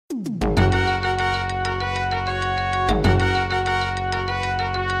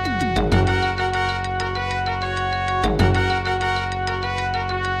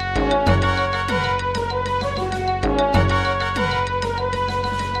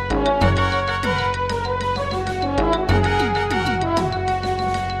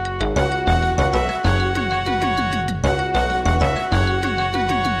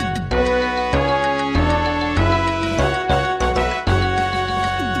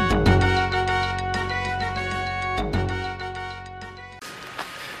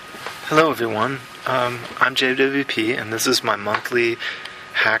Hello everyone, I'm JWP and this is my monthly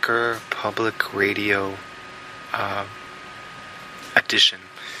Hacker Public Radio edition.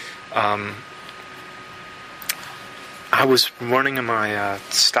 I was running in my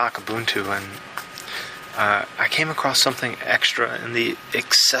stock Ubuntu and I came across something extra in the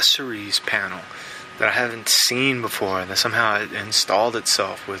accessories panel that I haven't seen before, that somehow it installed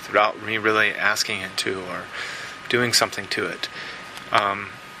itself without me really asking it to or doing something to it.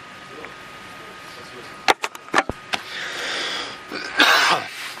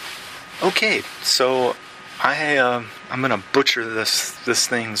 Okay, so I'm gonna butcher this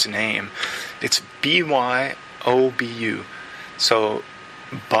thing's name. It's byobu. So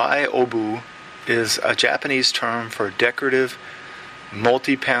byobu is a Japanese term for decorative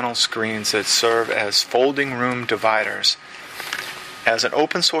multi-panel screens that serve as folding room dividers. As an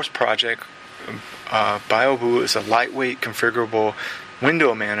open source project, byobu is a lightweight configurable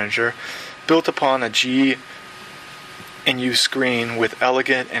window manager built upon a GNU screen with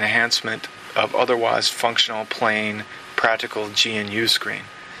elegant enhancement of otherwise functional, plain, practical GNU screen.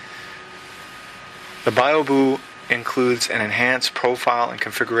 The byobu includes an enhanced profile and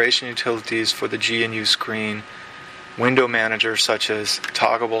configuration utilities for the GNU screen window manager, such as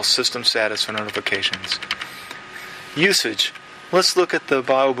toggleable system status for notifications. Usage. Let's look at the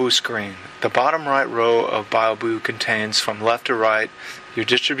byobu screen. The bottom right row of byobu contains, from left to right, your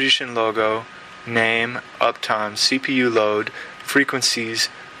distribution logo, name, uptime, CPU load, frequencies,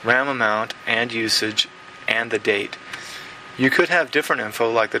 RAM amount, and usage, and the date. You could have different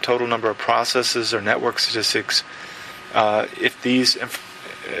info like the total number of processes or network statistics if this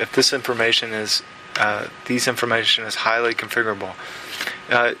information is highly configurable.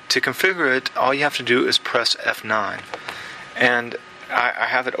 To configure it, all you have to do is press F9, and I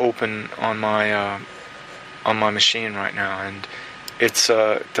have it open on my machine right now, and it's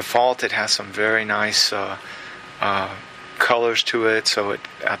default. It has some very nice colors to it. So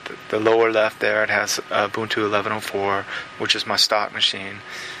at the lower left there, it has Ubuntu 11.04, which is my stock machine,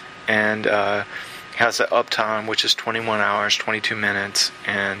 and has the uptime, which is 21 hours, 22 minutes,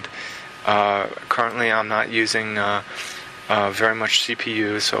 and currently I'm not using very much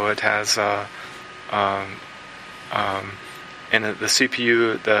CPU, so it has and the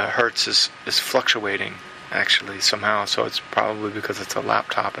CPU, the hertz is fluctuating actually somehow, so it's probably because it's a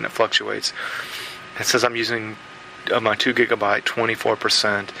laptop and it fluctuates. It says I'm using my 2 gigabyte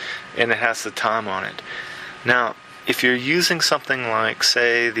 24%, and it has the time on it. Now, if you're using something like,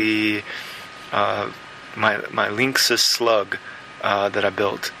 say, the my Linksys Slug that I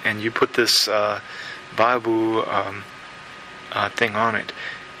built, and you put this byobu thing on it,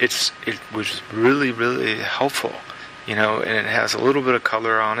 it was really, really helpful, and it has a little bit of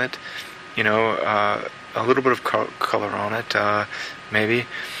color on it, a little bit of color on it, maybe.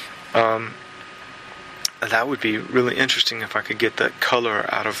 That would be really interesting if I could get that color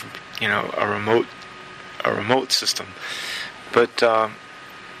out of, a remote system. But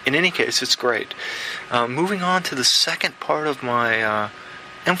in any case, it's great. Moving on to the second part of my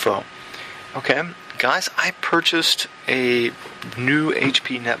info. Okay, guys, I purchased a new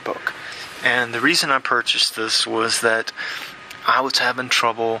HP netbook. And the reason I purchased this was that I was having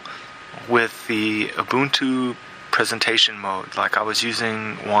trouble with the Ubuntu presentation mode. Like, I was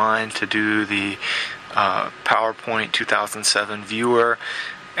using Wine to do the PowerPoint 2007 viewer,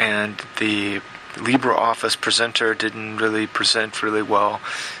 and the LibreOffice presenter didn't really present really well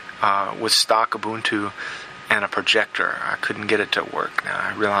with stock Ubuntu and a projector. I couldn't get it to work. Now,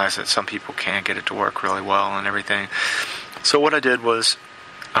 I realize that some people can't get it to work really well and everything. So what I did was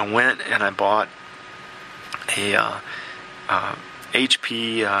I went and I bought a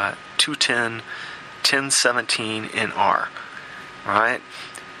HP 1017 NR, right?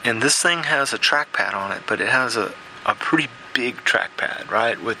 And this thing has a trackpad on it, but it has a pretty big trackpad,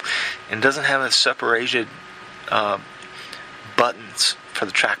 right? And it doesn't have a separated buttons for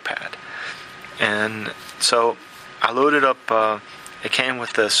the trackpad. And so I loaded up, it came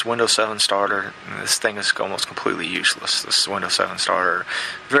with this Windows 7 starter. This thing is almost completely useless, this Windows 7 starter.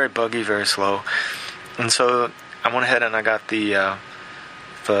 Very buggy, very slow. And so I went ahead and I got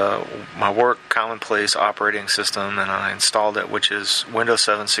my work commonplace operating system, and I installed it, which is Windows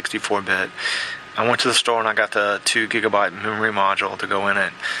 7 64-bit. I went to the store and I got the 2 gigabyte memory module to go in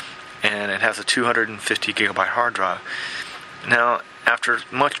it, and it has a 250 gigabyte hard drive. Now, after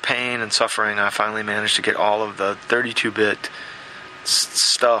much pain and suffering, I finally managed to get all of the 32-bit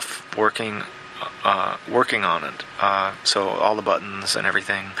stuff working on it. So all the buttons and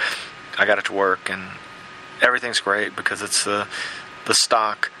everything, I got it to work, and everything's great because it's the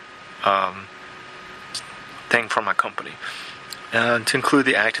stock thing from my company. to include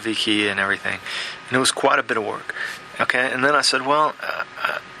the ActiveKey key and everything. And it was quite a bit of work. Okay, and then I said, well,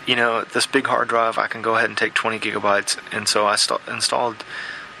 this big hard drive, I can go ahead and take 20 gigabytes. And so I installed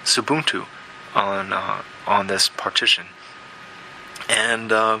Ubuntu on this partition. And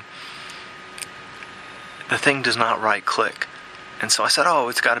the thing does not right-click. And so I said,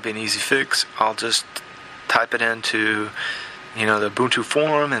 it's got to be an easy fix. I'll just type it into, the Ubuntu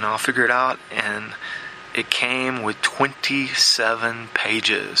forum, and I'll figure it out. And it came with 27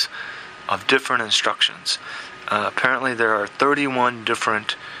 pages of different instructions. Apparently there are 31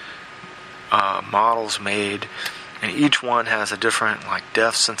 different models made, and each one has a different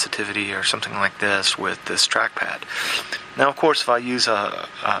depth sensitivity or something like this with this trackpad. Now, of course, if I use a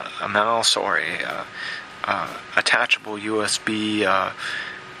mouse or a attachable USB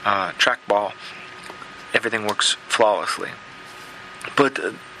trackball, everything works flawlessly. But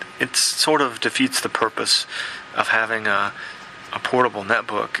it sort of defeats the purpose of having a portable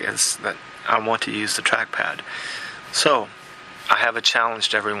netbook, is that I want to use the trackpad. So I have a challenge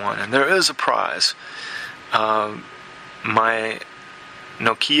to everyone, and there is a prize. My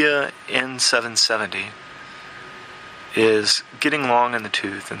Nokia N770 is getting long in the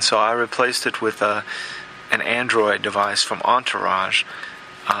tooth, and so I replaced it with an Android device from Entourage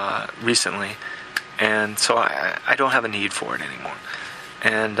recently, and so I don't have a need for it anymore.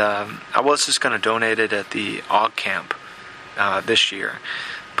 And I was just going to donate it at the OG Camp this year,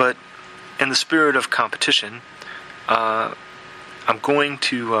 but in the spirit of competition, I'm going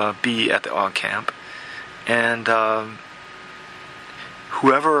to be at the OG Camp, and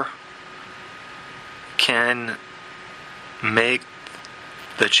whoever can make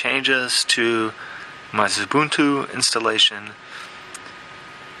the changes to my Ubuntu installation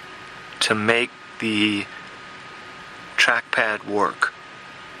to make the trackpad work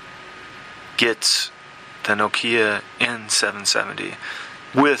gets the Nokia N770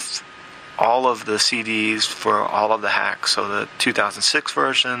 with all of the CDs for all of the hacks. So the 2006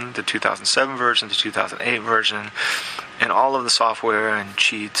 version, the 2007 version, the 2008 version, and all of the software and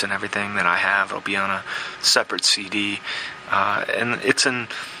cheats and everything that I have will be on a separate CD. And it's in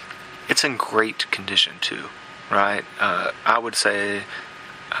great condition too, right? I would say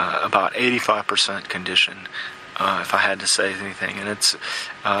about 85% condition, if I had to say anything. And it's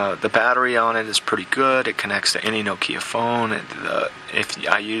the battery on it is pretty good. It connects to any Nokia phone. If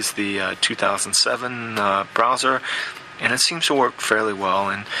I use the 2007 browser, and it seems to work fairly well.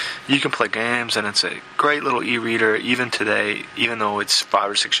 And you can play games, and it's a great little e-reader. Even today, even though it's 5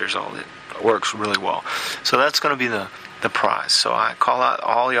 or 6 years old, it works really well. So that's going to be the prize. So I call out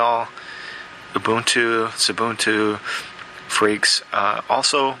all y'all Ubuntu freaks.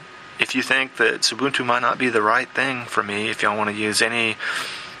 Also, if you think that Ubuntu might not be the right thing for me, if y'all want to use any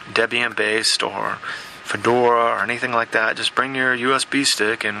Debian-based or Fedora or anything like that, just bring your USB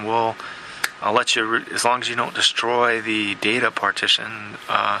stick, and I'll let you, as long as you don't destroy the data partition,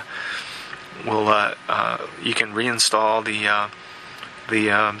 you can reinstall the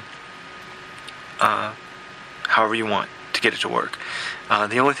however you want to get it to work.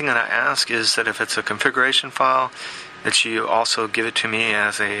 The only thing that I ask is that if it's a configuration file, that you also give it to me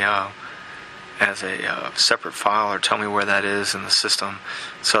as a separate file, or tell me where that is in the system,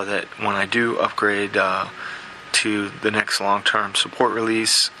 so that when I do upgrade to the next long-term support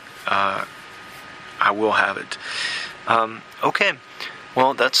release, I will have it. Okay,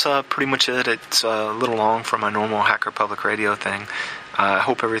 well, that's pretty much it. It's a little long for my normal Hacker Public Radio thing. I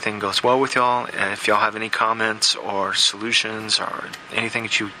hope everything goes well with y'all. If y'all have any comments or solutions or anything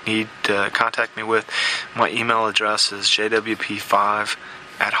that you need to contact me with, my email address is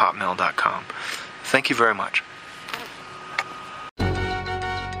jwp5@hotmail.com. Thank you very much.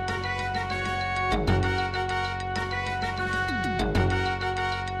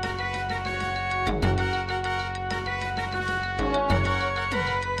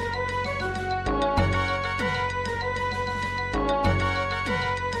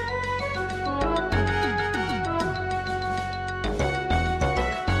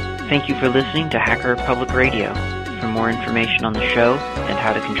 Thank you for listening to Hacker Public Radio. For more information on the show and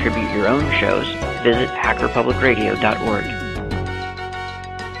how to contribute your own shows, visit hackerpublicradio.org.